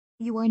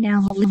You are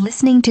now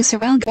listening to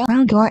Sorrel Gore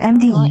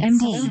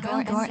MD.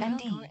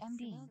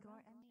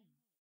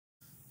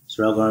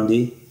 Sorrel Gore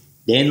MD,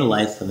 day in the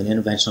life of an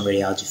interventional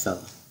radiology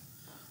fellow.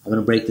 I'm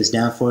going to break this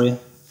down for you.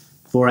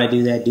 Before I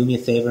do that, do me a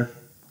favor,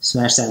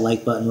 smash that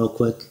like button real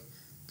quick,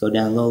 go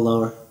down a little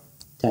lower,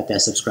 tap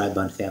that subscribe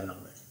button if you haven't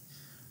already.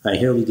 All right,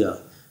 here we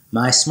go.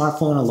 My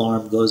smartphone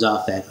alarm goes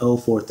off at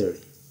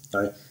 04:30.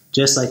 All right,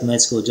 just like med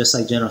school, just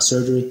like general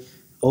surgery,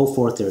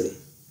 04:30.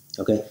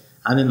 Okay,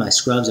 I'm in my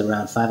scrubs at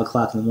around 5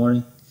 o'clock in the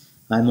morning.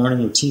 My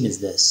morning routine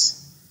is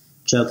this: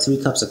 chug 3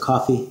 cups of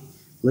coffee,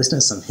 listen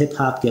to some hip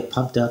hop, get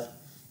pumped up,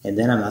 and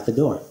then I'm out the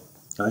door.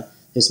 All right,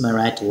 this is my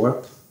ride to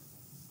work.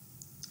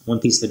 One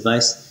piece of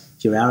advice: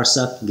 if your hours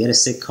suck, get a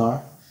sick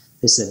car.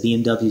 This is a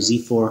BMW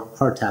Z4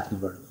 hardtop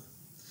convertible.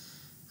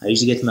 I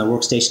usually get to my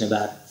workstation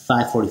about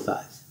 5:45.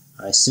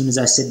 All right, as soon as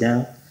I sit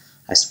down,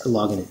 I start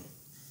logging in.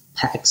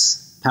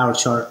 PACS,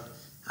 PowerChart,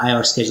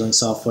 IR scheduling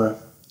software.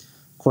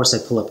 Of course, I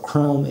pull up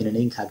Chrome in an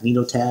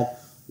incognito tab,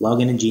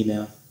 log in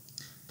Gmail,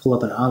 pull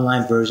up an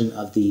online version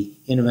of the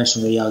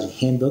Interventional Radiology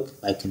Handbook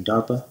by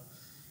Kandarpa,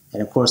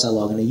 and of course, I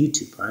log into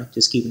YouTube, all right?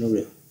 Just keeping it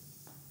real.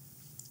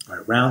 All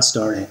right, rounds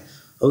start at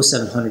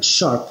 0700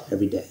 sharp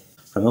every day.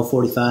 From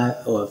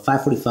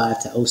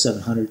 5:45 to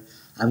 0700,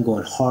 I'm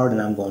going hard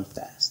and I'm going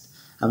fast.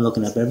 I'm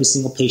looking up every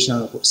single patient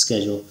on the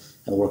schedule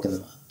and working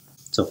them up.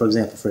 So, for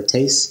example, for a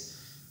TACE,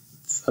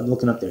 I'm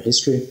looking up their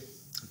history,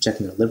 I'm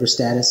checking their liver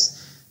status,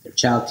 their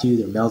Child-Q,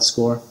 their MELD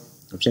score,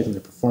 I'm checking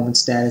their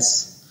performance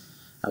status,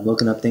 I'm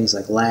looking up things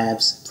like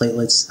labs,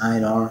 platelets,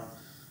 INR,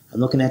 I'm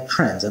looking at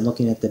trends, I'm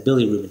looking at the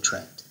bilirubin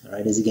trend. All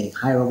right, is it getting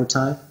higher over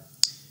time?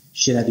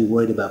 Should I be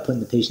worried about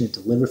putting the patient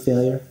into liver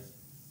failure?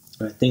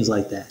 All right, things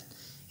like that.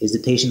 Is the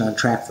patient on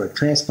track for a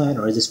transplant,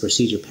 or is this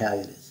procedure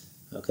palliative?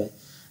 Okay,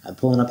 I'm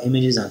pulling up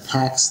images on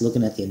PACS,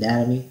 looking at the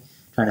anatomy,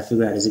 trying to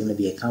figure out, is it going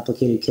to be a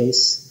complicated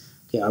case?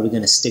 Okay, are we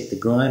going to stick the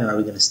groin, or are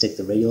we going to stick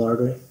the radial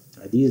artery?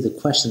 All right, these are the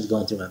questions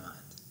going through my mind.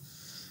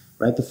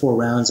 Right before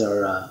rounds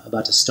are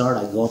about to start,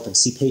 I go up and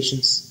see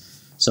patients.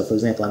 So, for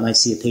example, I might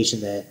see a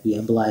patient that we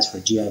embolize for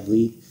a GI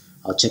bleed.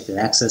 I'll check their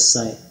access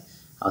site.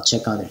 I'll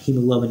check on their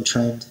hemoglobin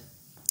trend.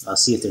 I'll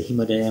see if their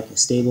hemodynamic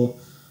is stable.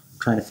 I'm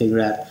trying to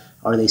figure out,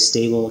 are they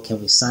stable? Can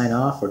we sign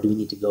off, or do we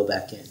need to go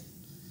back in?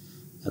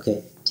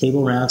 Okay,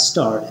 table rounds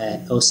start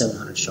at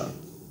 0700 sharp.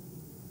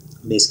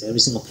 Basically, every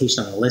single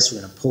patient on the list,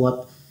 we're going to pull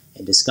up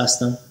and discuss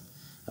them.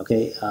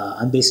 Okay,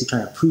 I'm basically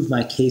trying to prove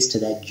my case to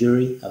that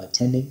jury of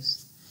attendings.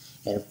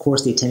 And of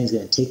course, the attending is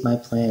going to take my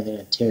plan and they're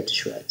going to tear it to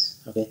shreds.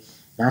 Okay,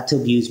 not to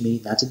abuse me,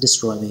 not to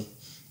destroy me,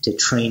 to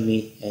train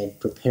me and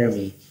prepare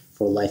me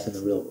for life in the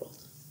real world.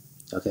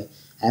 Okay,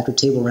 after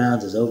table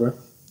rounds is over,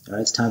 all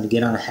right, it's time to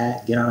get on a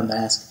hat, get on a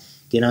mask,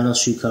 get on those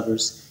shoe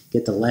covers,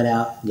 get the lead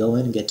out, go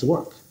in and get to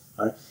work.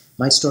 All right,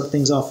 might start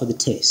things off with a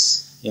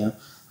TACE. You know,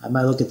 I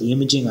might look at the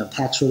imaging on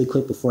PACS really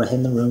quick before I head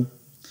in the room,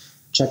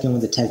 check in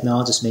with the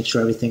technologist, make sure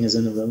everything is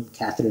in the room,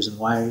 catheters and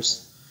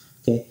wires.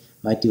 Okay,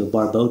 might do a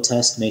Barbeau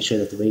test, make sure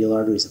that the radial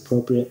artery is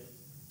appropriate.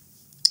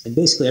 And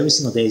basically every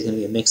single day is going to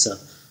be a mix of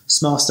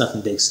small stuff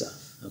and big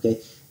stuff.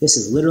 Okay, this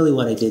is literally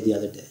what I did the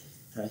other day.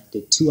 All right,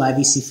 did 2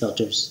 IVC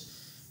filters,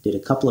 did a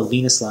couple of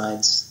venous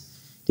lines,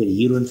 did a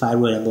uterine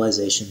fibroid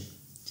embolization,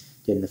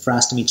 did a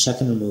nephrostomy check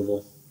and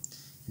removal,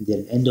 and did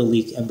an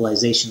endoleak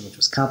embolization, which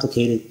was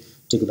complicated,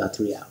 took about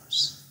 3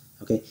 hours.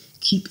 Okay,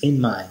 keep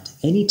in mind,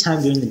 any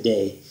time during the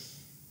day,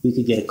 we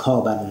could get a call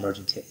about an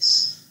emergent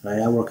case. Right,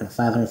 I work in a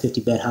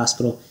 550-bed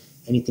hospital.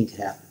 Anything could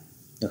happen.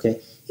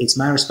 Okay, it's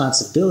my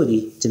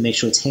responsibility to make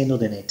sure it's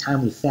handled in a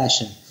timely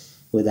fashion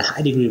with a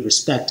high degree of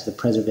respect to the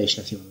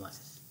preservation of human life.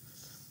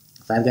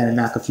 If I've got to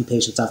knock a few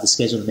patients off the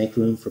schedule to make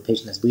room for a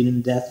patient that's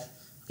bleeding to death,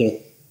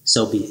 okay,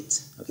 so be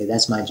it. Okay,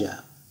 that's my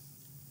job.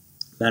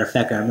 Matter of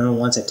fact, I remember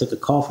once I took a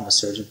call from a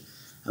surgeon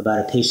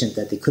about a patient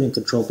that they couldn't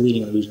control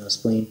bleeding in the region of the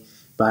spleen,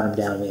 brought him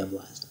down and we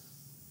embolized him.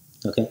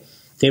 Okay,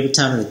 favorite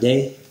time of the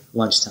day,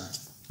 lunchtime.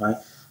 All right,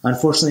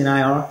 unfortunately in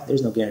IR,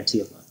 there's no guarantee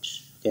of lunch.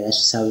 Okay, that's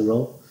just how we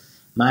roll.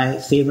 My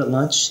favorite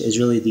lunch is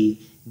really the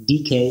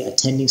DK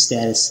attending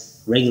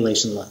status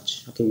regulation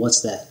lunch. Okay,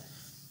 what's that?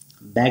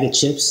 A bag of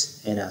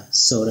chips and a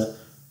soda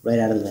right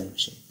out of the vending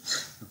machine.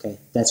 Okay,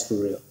 that's for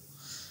real.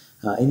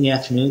 In the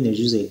afternoon, there's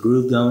usually a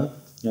groove going.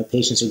 You know,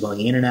 patients are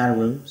going in and out of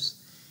rooms,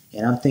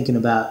 and I'm thinking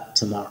about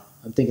tomorrow.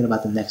 I'm thinking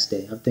about the next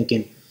day. I'm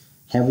thinking,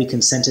 have we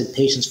consented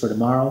patients for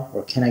tomorrow,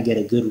 or can I get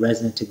a good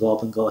resident to go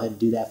up and go ahead and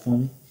do that for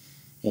me?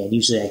 And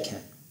usually I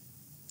can.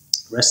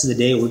 The rest of the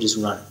day, we're just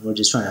running. We're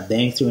just trying to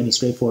bang through any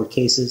straightforward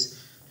cases,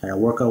 trying to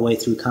work our way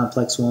through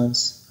complex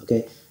ones.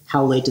 Okay,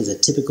 how late does a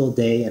typical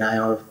day in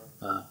IR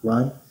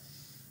run?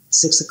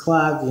 6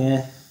 o'clock,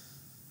 yeah.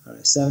 All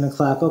right, 7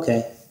 o'clock,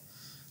 okay.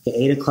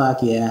 8 o'clock,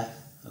 yeah.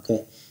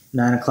 Okay,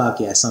 9 o'clock,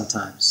 yeah,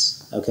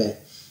 sometimes. Okay,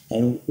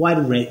 and why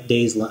do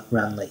days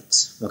run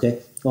late?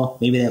 Okay, well,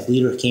 maybe that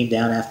bleeder came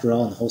down after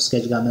all and the whole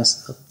schedule got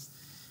messed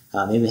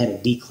up. Maybe we had a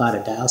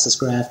declotted dialysis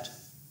graft.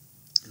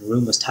 The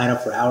room was tied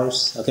up for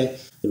hours. Okay,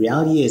 the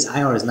reality is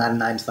IR is not a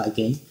 9-to-5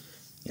 game,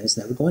 and it's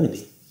never going to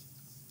be.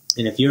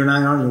 And if you're in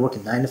IR and you're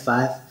working 9 to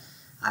 5,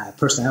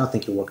 personally, I don't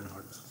think you're working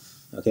hard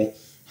enough. Okay,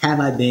 Have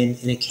I been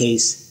in a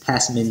case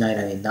past midnight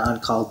on a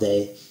non-call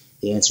day?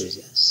 The answer is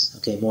yes.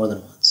 Okay, more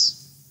than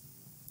once.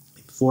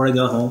 Before I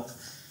go home,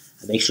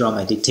 I make sure all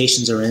my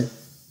dictations are in.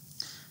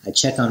 I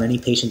check on any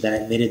patient that I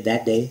admitted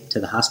that day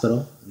to the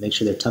hospital, make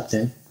sure they're tucked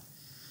in.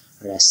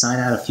 All right, I sign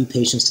out a few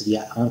patients to the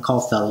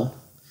on-call fellow,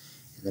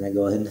 and then I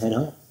go ahead and head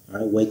home. All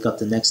right, wake up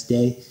the next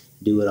day,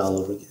 do it all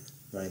over again.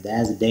 All right,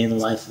 that is a day in the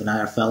life of an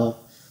IR fellow.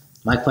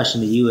 My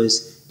question to you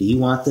is, do you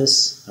want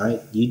this? All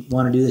right, do you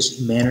want to do this?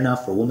 Are you man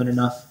enough or woman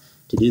enough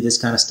to do this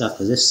kind of stuff?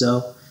 Because if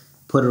so,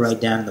 put it right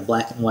down in the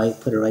black and white.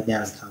 Put it right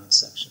down in the comment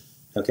section.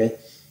 Okay?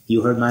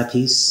 You heard my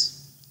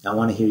piece. I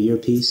want to hear your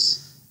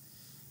piece.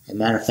 As a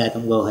matter of fact,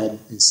 I'm going to go ahead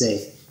and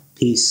say,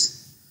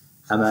 peace.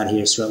 I'm out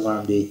here, Surrell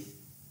RMD.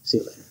 See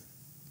you later.